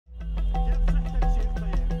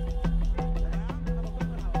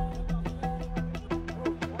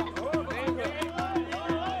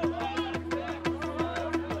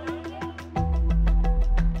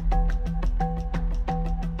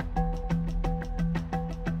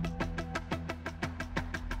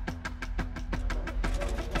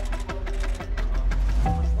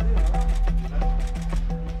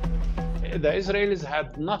the Israelis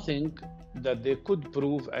had nothing that they could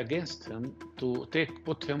prove against him to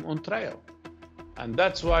put him on trial. And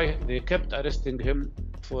that's why they kept arresting him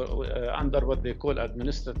for under what they call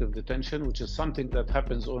administrative detention, which is something that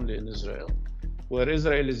happens only in Israel, where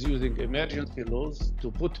Israel is using emergency laws to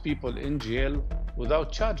put people in jail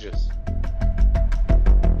without charges.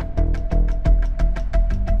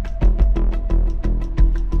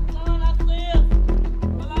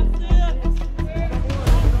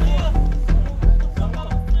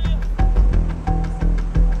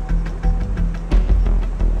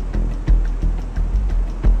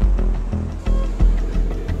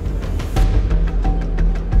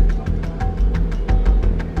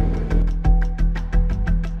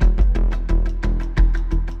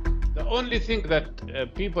 The only thing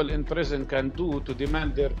that people in prison can do to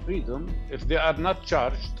demand their freedom, if they are not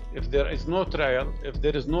charged, if there is no trial, if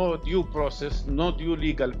there is no due process, no due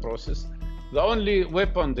legal process, the only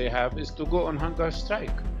weapon they have is to go on hunger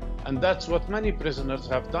strike. And that's what many prisoners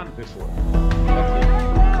have done before.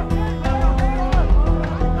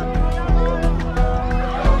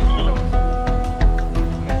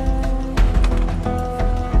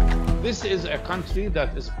 This is a country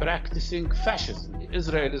that is practicing fascism.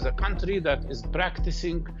 Israel is a country that is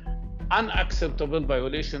practicing unacceptable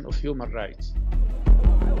violation of human rights.